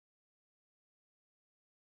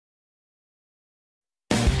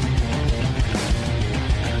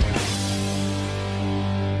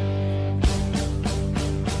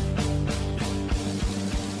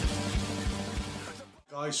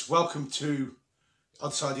Guys, welcome to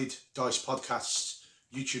Undecided Dice Podcast's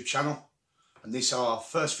YouTube channel, and this is our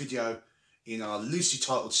first video in our loosely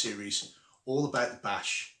titled series all about the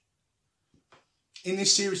bash. In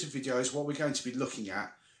this series of videos, what we're going to be looking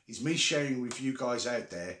at is me sharing with you guys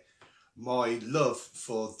out there my love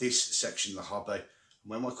for this section of the hobby. And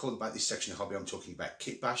when I call about this section of the hobby, I'm talking about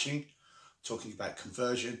kit bashing, talking about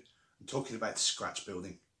conversion, and talking about scratch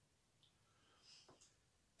building.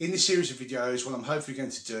 In this series of videos, what I'm hopefully going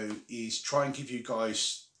to do is try and give you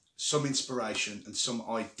guys some inspiration and some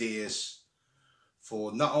ideas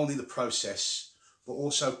for not only the process, but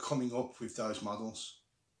also coming up with those models.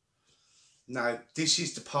 Now, this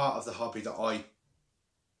is the part of the hobby that I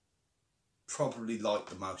probably like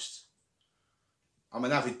the most. I'm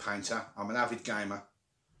an avid painter, I'm an avid gamer,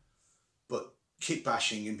 but kit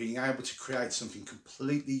bashing and being able to create something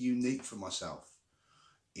completely unique for myself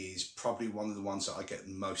is probably one of the ones that I get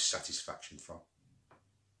the most satisfaction from.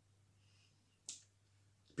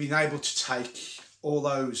 Being able to take all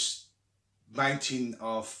those mountain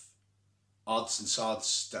of odds and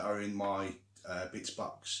sods that are in my bits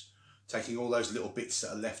box, taking all those little bits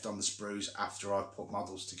that are left on the sprues after I've put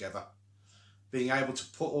models together, being able to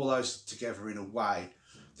put all those together in a way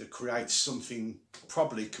that creates something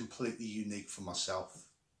probably completely unique for myself.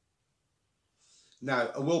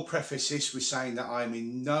 Now, I will preface this with saying that I'm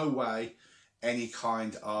in no way any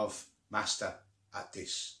kind of master at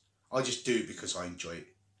this. I just do it because I enjoy it.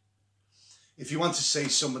 If you want to see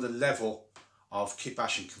some of the level of kit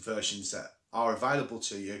bashing conversions that are available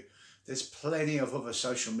to you, there's plenty of other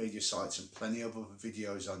social media sites and plenty of other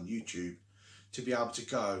videos on YouTube to be able to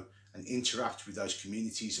go and interact with those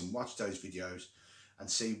communities and watch those videos and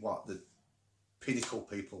see what the pinnacle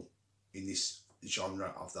people in this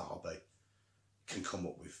genre of the hobby can come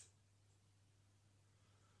up with.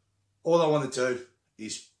 All I want to do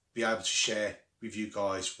is be able to share with you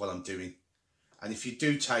guys what I'm doing, and if you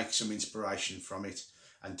do take some inspiration from it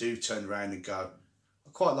and do turn around and go, I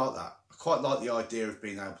quite like that, I quite like the idea of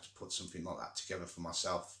being able to put something like that together for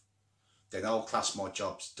myself, then I'll class my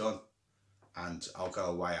job's done and I'll go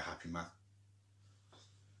away a happy man.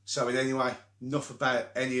 So anyway, enough about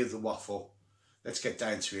any of the waffle, let's get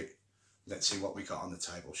down to it. Let's see what we got on the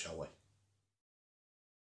table, shall we?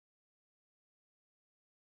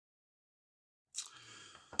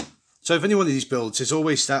 So if any one of these builds, there's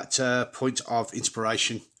always that point of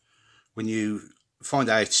inspiration when you find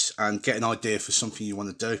out and get an idea for something you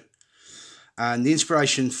want to do. And the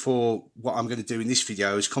inspiration for what I'm going to do in this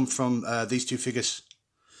video has come from these two figures.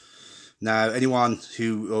 Now, anyone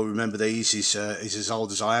who will remember these is as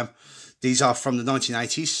old as I am. These are from the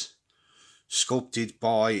 1980s, sculpted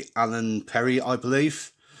by Alan Perry, I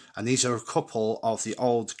believe. And these are a couple of the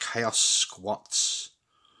old Chaos Squats.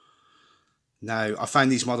 Now, I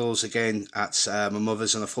found these models again at my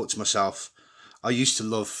mother's, and I thought to myself, I used to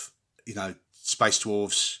love, you know, Space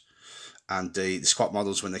Dwarves and the squat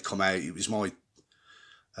models when they come out. It was my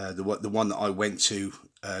the one that I went to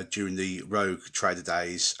during the Rogue Trader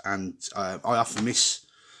days, and I often miss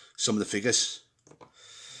some of the figures.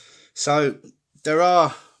 So there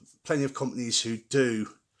are plenty of companies who do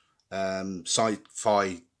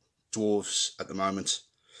sci-fi dwarves at the moment,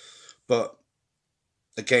 but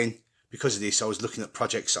again, because of this, I was looking at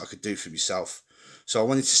projects that I could do for myself. So I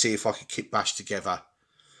wanted to see if I could kit bash together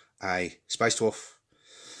a Space Dwarf.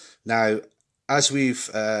 Now, as we've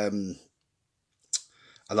a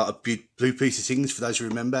lot of blue Peter things, for those who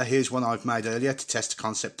remember, here's one I've made earlier to test the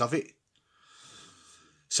concept of it.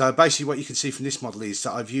 So basically what you can see from this model is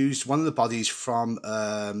that I've used one of the bodies from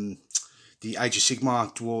the Age of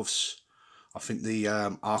Sigmar dwarves. I think the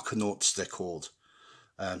Arcanauts they're called.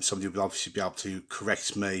 Somebody will obviously be able to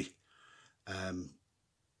correct me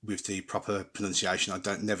with the proper pronunciation. I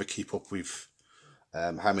don't never keep up with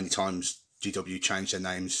how many times GW changed their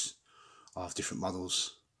names of different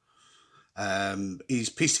models. He's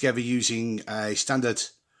pieced together using a standard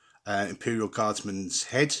Imperial Guardsman's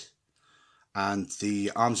head, and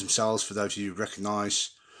the arms themselves, for those of you who recognise,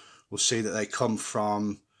 will see that they come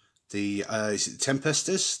from the is it the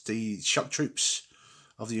Tempesters, the shock troops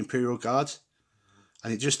of the Imperial Guard,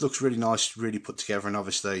 and it just looks really nice, really put together. And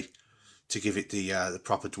obviously, to give it the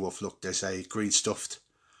proper dwarf look, there's a green stuffed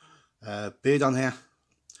beard on here.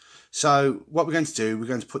 So what we're going to do, we're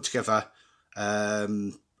going to put together a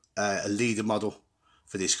leader model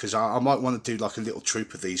for this, because I might want to do like a little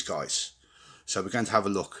troop of these guys. So we're going to have a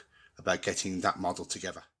look about getting that model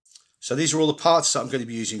together. So these are all the parts that I'm going to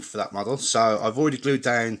be using for that model. So I've already glued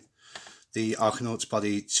down the Arcanauts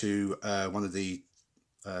body to one of the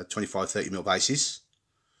 25-30mm bases.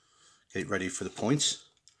 Get it ready for the point.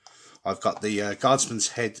 I've got the Guardsman's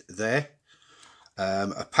head there.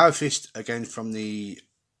 A Power Fist, again from the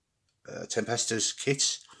Tempestor's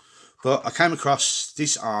kit. But I came across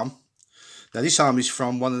this arm. Now this arm is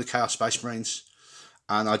from one of the Chaos Space Marines,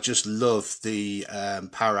 and I just love the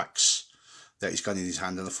power axe that he's got in his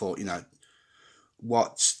hand. And I thought, you know,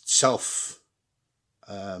 what self-aware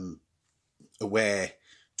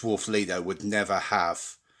dwarf leader would never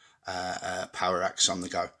have a power axe on the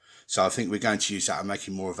go? So I think we're going to use that and make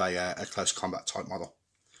him more of a close combat type model.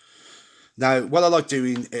 Now, what I like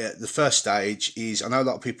doing at the first stage is, I know a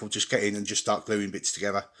lot of people just get in and just start gluing bits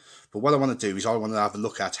together, but what I want to do is I want to have a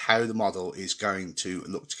look at how the model is going to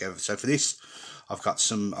look together. So for this, I've got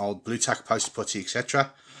some old blue tack poster putty,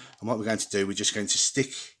 etc. And what we're going to do, we're just going to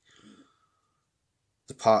stick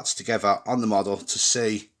the parts together on the model to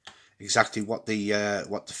see exactly what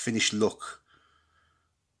the finished look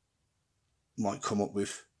might come up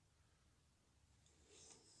with.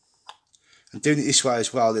 And doing it this way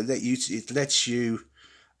as well, it lets you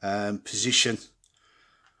position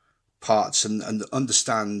parts and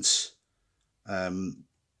understand the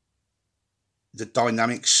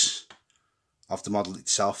dynamics of the model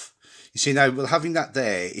itself. You see now, well, having that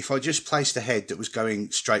there, if I just placed a head that was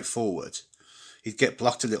going straight forward, it'd get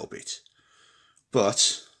blocked a little bit.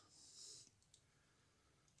 But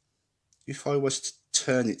if I was to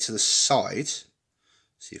turn it to the side,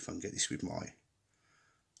 see if I can get this with my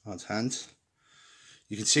hard hand,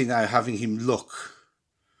 you can see now having him look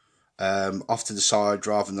off to the side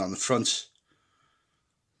rather than on the front,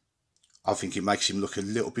 I think it makes him look a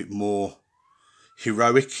little bit more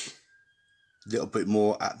heroic, a little bit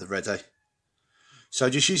more at the ready. So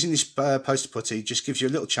just using this poster putty just gives you a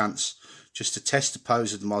little chance just to test the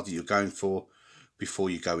pose of the model you're going for before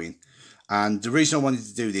you go in. And the reason I wanted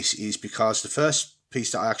to do this is because the first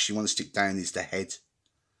piece that I actually want to stick down is the head,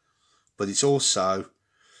 but it's also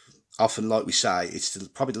often, like we say, it's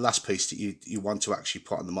probably the last piece that you want to actually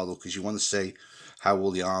put on the model, because you want to see how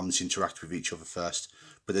all the arms interact with each other first.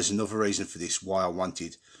 But there's another reason for this, why I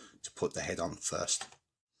wanted to put the head on first.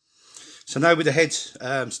 So now with the head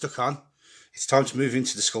stuck on, it's time to move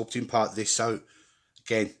into the sculpting part of this. So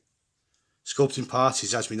again, sculpting part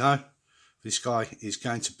is, as we know, this guy is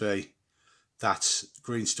going to be that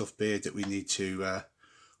green stuff beard that we need to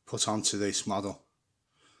put onto this model.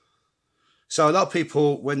 So a lot of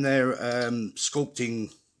people, when they're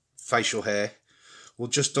sculpting facial hair, will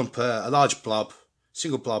just dump a large blob,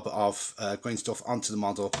 single blob of green stuff onto the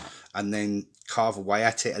model and then carve away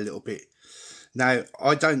at it a little bit. Now,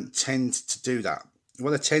 I don't tend to do that.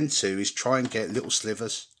 What I tend to is try and get little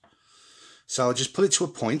slivers. So I'll just put it to a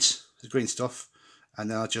point, the green stuff,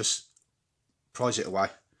 and then I'll just prise it away.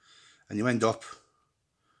 And you end up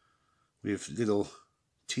with little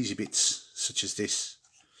teasy bits such as this.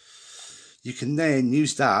 You can then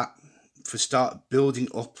use that for start building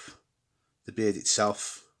up the beard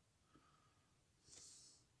itself.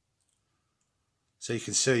 So you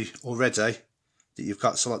can see already that you've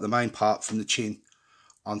got sort of like the main part from the chin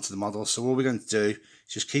onto the model. So all we're going to do is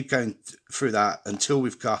just keep going through that until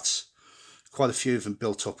we've got quite a few of them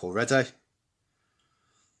built up already.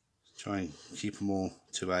 Try and keep them all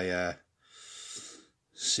to a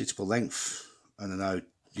suitable length. And I know,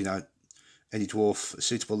 you know, any dwarf, a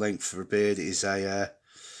suitable length for a beard is a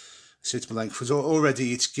suitable length, because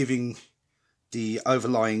already it's giving the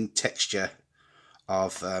overlying texture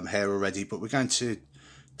of hair already, but we're going to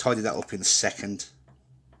tidy that up in a second.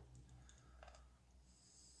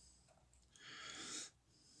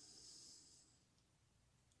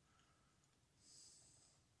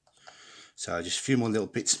 So just a few more little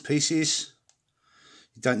bits and pieces.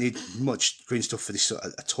 You don't need much green stuff for this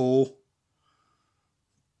at all.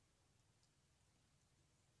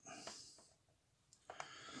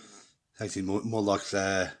 Actually more like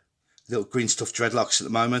the little green stuff dreadlocks at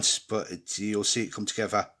the moment, but you'll see it come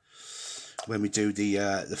together when we do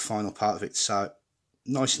the final part of it. So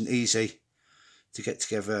nice and easy to get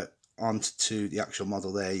together onto the actual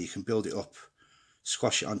model there. You can build it up,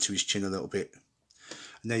 squash it onto his chin a little bit,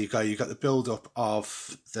 and there you go. You've got the build up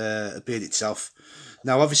of the beard itself.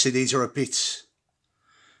 Now obviously these are a bit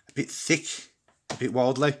thick, a bit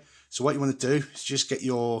wildly, so what you want to do is just get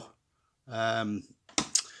your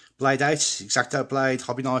blade out, X-Acto blade,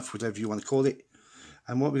 hobby knife, whatever you want to call it.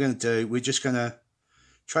 And what we're going to do, we're just going to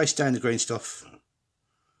trace down the green stuff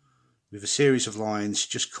with a series of lines,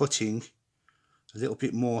 just cutting a little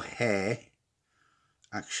bit more hair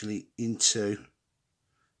actually into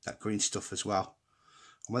that green stuff as well.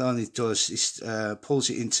 And what it does is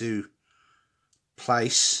pulls it into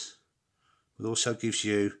place, but also gives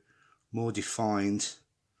you more defined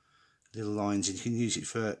little lines, and you can use it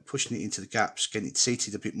for pushing it into the gaps, getting it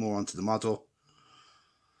seated a bit more onto the model.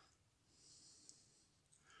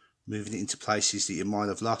 moving it into places that you might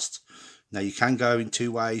have lost. Now you can go in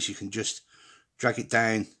two ways. You can just drag it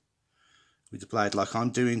down with the blade like I'm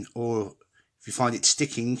doing, or if you find it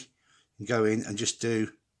sticking, you can go in and just do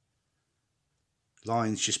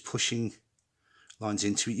lines, just pushing lines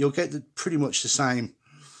into it. You'll get pretty much the same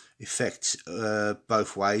effect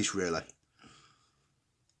both ways really.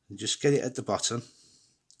 And just get it at the bottom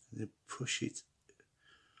and push it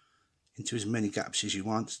into as many gaps as you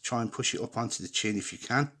want. Try and push it up onto the chin if you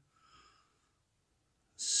can.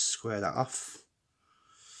 Square that off.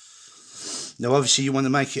 Now obviously you want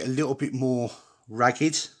to make it a little bit more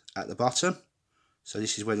ragged at the bottom, so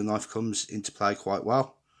this is where the knife comes into play quite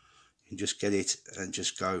well. You can just get it and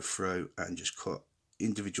just go through and just cut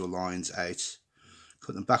individual lines out,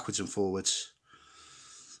 cut them backwards and forwards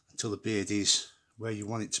until the beard is where you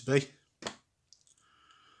want it to be.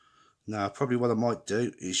 Now probably what I might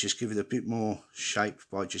do is just give it a bit more shape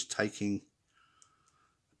by just taking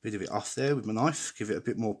a bit of it off there with my knife, give it a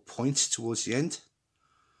bit more point towards the end,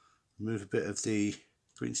 remove a bit of the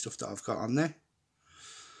green stuff that I've got on there.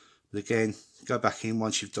 But again, go back in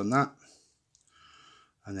once you've done that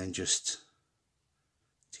and then just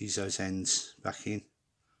tease those ends back in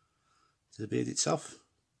to the beard itself.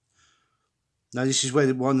 Now this is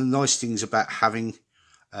where one of the nice things about having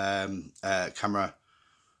a camera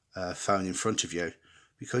phone in front of you,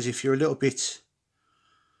 because if you're a little bit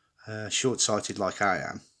short-sighted like I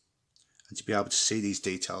am, and to be able to see these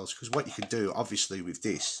details, because what you can do obviously with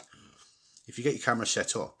this, if you get your camera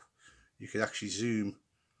set up, you can actually zoom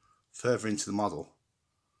further into the model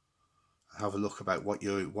and have a look about what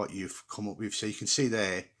you've come up with. So you can see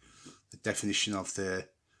there the definition of the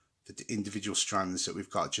individual strands that we've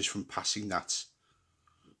got just from passing that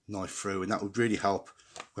knife through, and that would really help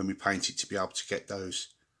when we paint it to be able to get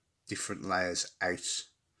those different layers out.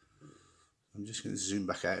 I'm just going to zoom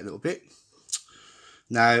back out a little bit.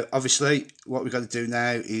 Now obviously what we've got to do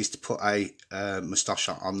now is to put a moustache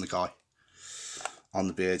on the guy, on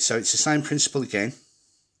the beard. So it's the same principle again.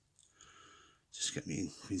 Just get me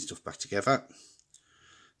green stuff back together.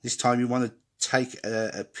 This time you want to take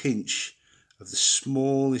a pinch of the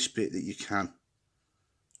smallest bit that you can,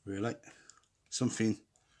 really, something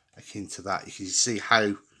akin to that. You can see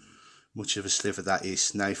how much of a sliver that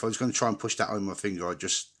is. Now if I was going to try and push that on my finger, I'd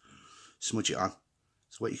just smudge it on.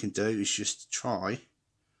 So what you can do is just try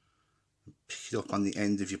and pick it up on the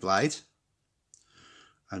end of your blade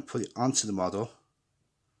and put it onto the model,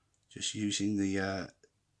 just using the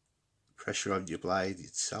pressure of your blade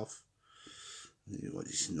itself. Well,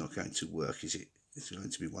 this is not going to work, is it? It's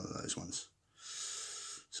going to be one of those ones.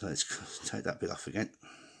 So let's take that bit off again.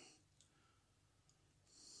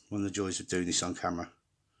 One of the joys of doing this on camera,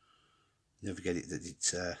 you never get it that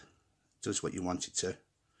it does what you want it to.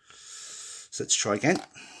 So let's try again.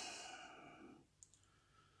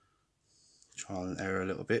 Trial and error a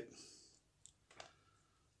little bit.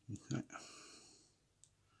 Okay.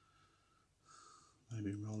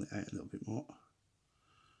 Maybe roll it out a little bit more.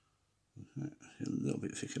 Okay. A little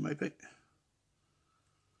bit thicker maybe.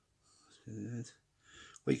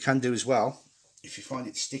 What you can do as well, if you find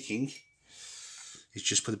it sticking, is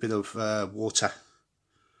just put a bit of water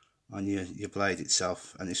on your blade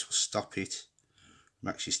itself, and this will stop it from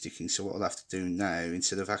actually sticking. So what I'll have to do now,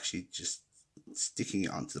 instead of actually just sticking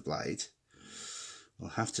it onto the blade,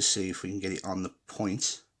 we'll have to see if we can get it on the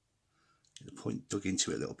point, get the point dug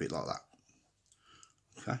into it a little bit like that.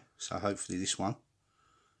 Okay, so hopefully this one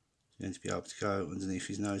is going to be able to go underneath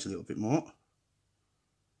his nose a little bit more.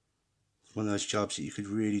 It's one of those jobs that you could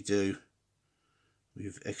really do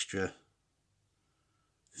with extra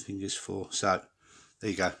fingers for. So there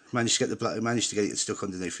you go, managed to get it stuck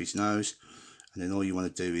underneath his nose, and then all you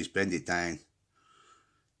want to do is bend it down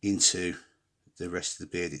into the rest of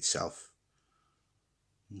the beard itself.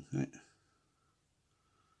 Okay.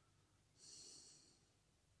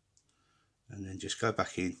 And then just go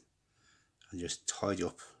back in and just tidy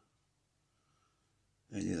up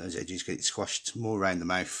any of those edges, get it squashed more around the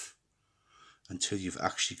mouth until you've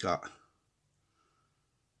actually got,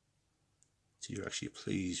 until you're actually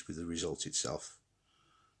pleased with the result itself.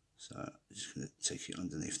 So I'm just going to take it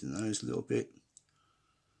underneath the nose a little bit.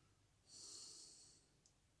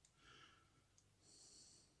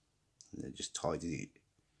 And then just tidy it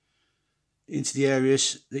into the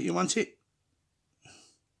areas that you want it.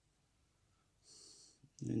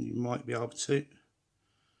 And you might be able to,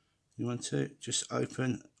 you want to just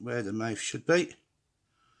open where the mouth should be,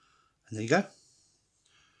 and there you go,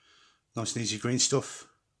 nice and easy green stuff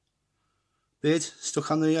beard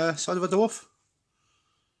stuck on the side of a dwarf.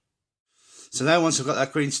 So now once I've got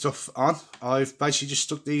that green stuff on, I've basically just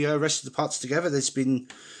stuck the rest of the parts together. There's been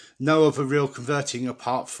no other real converting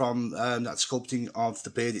apart from that sculpting of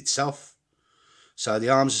the beard itself. So the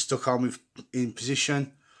arms are stuck on in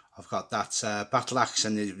position. I've got that battle axe,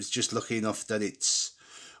 and it was just lucky enough that it's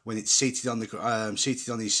when it's seated on the seated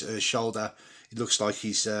on his shoulder, it looks like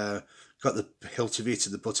he's got the hilt of it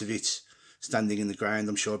or the butt of it standing in the ground.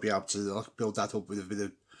 I'm sure I'll be able to build that up with a bit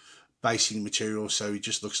of basing material, so he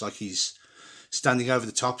just looks like he's standing over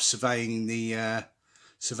the top, surveying the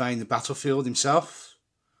battlefield himself.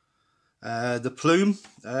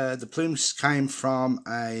 The plumes came from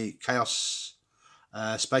a Chaos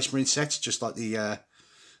Space Marine set, just like the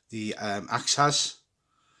axe has.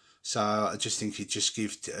 So I just think it just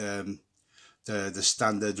gives the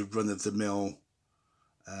standard run of the mill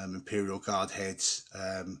Imperial Guard heads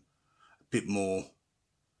a bit more,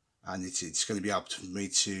 and it's going to be able for me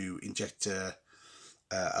to inject a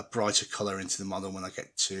brighter colour into the model when I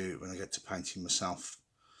get to painting myself.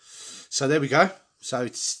 So there we go. So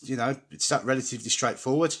it's it's that relatively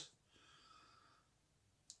straightforward.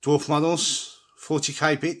 Dwarf models,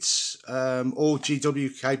 40k bits, all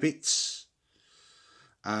GWK bits,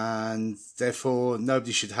 and therefore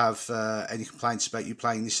nobody should have any complaints about you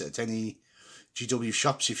playing this at any GW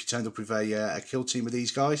shops if you turned up with a kill team of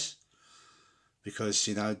these guys, because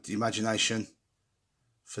the imagination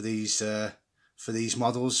for these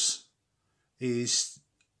models is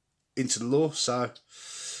into the law. So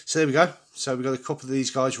there we go. So we've got a couple of these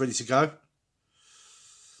guys ready to go.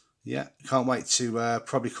 Yeah, can't wait to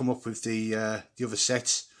probably come up with the other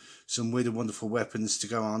set, some weird and wonderful weapons to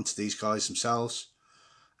go on to these guys themselves,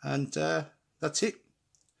 and that's it.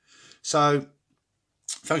 So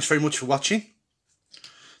thanks very much for watching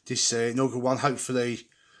this inaugural one. Hopefully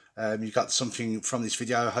you got something from this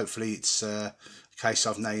video. Hopefully it's a case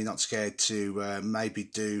of now you're not scared to maybe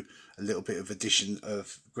do a little bit of addition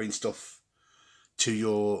of green stuff to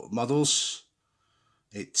your models.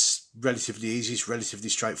 It's relatively easy, it's relatively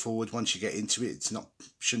straightforward once you get into it.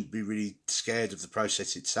 Shouldn't be really scared of the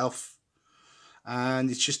process itself,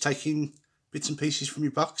 and it's just taking bits and pieces from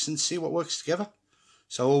your box and see what works together.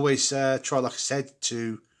 So always try, like I said,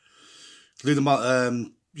 to glue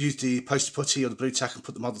the use the poster putty or the blue tack and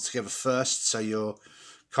put the model together first, so you're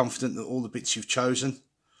confident that all the bits you've chosen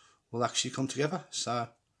will actually come together. So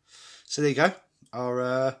there you go,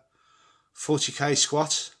 our 40k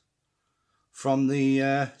squat from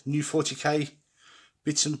the new 40k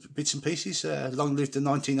bits and pieces. Long live the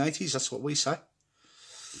 1980s, that's what we say.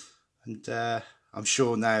 And I'm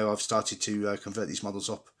sure now I've started to convert these models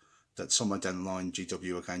up, that somewhere down the line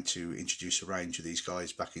GW are going to introduce a range of these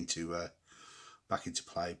guys back into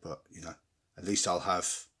play. But at least I'll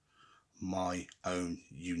have my own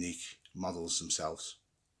unique models themselves.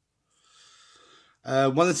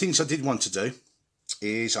 One of the things I did want to do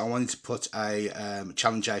is I wanted to put a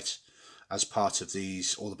challenge out as part of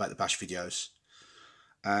these All About the Bash videos,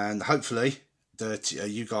 and hopefully that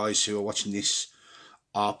you guys who are watching this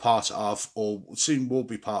are part of, or soon will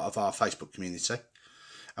be part of, our Facebook community.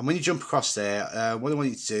 And when you jump across there, what I want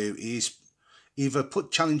you to do is either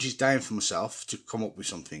put challenges down for myself to come up with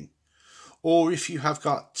something, or if you have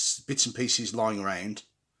got bits and pieces lying around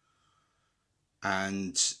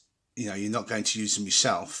and you're not going to use them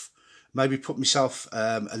yourself, maybe put myself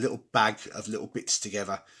a little bag of little bits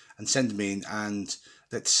together and send them in, and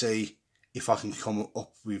let's see if I can come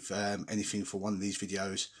up with anything for one of these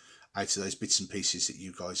videos out of those bits and pieces that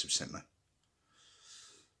you guys have sent me.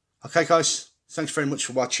 Okay guys, thanks very much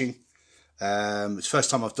for watching. It's the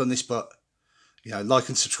first time I've done this, but like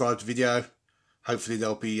and subscribe to the video. Hopefully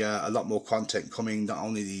there'll be a lot more content coming, not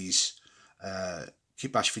only these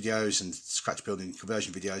kit bash videos and scratch building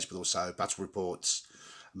conversion videos, but also battle reports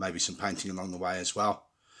and maybe some painting along the way as well.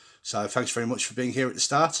 So thanks very much for being here at the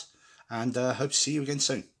start, and hope to see you again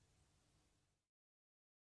soon.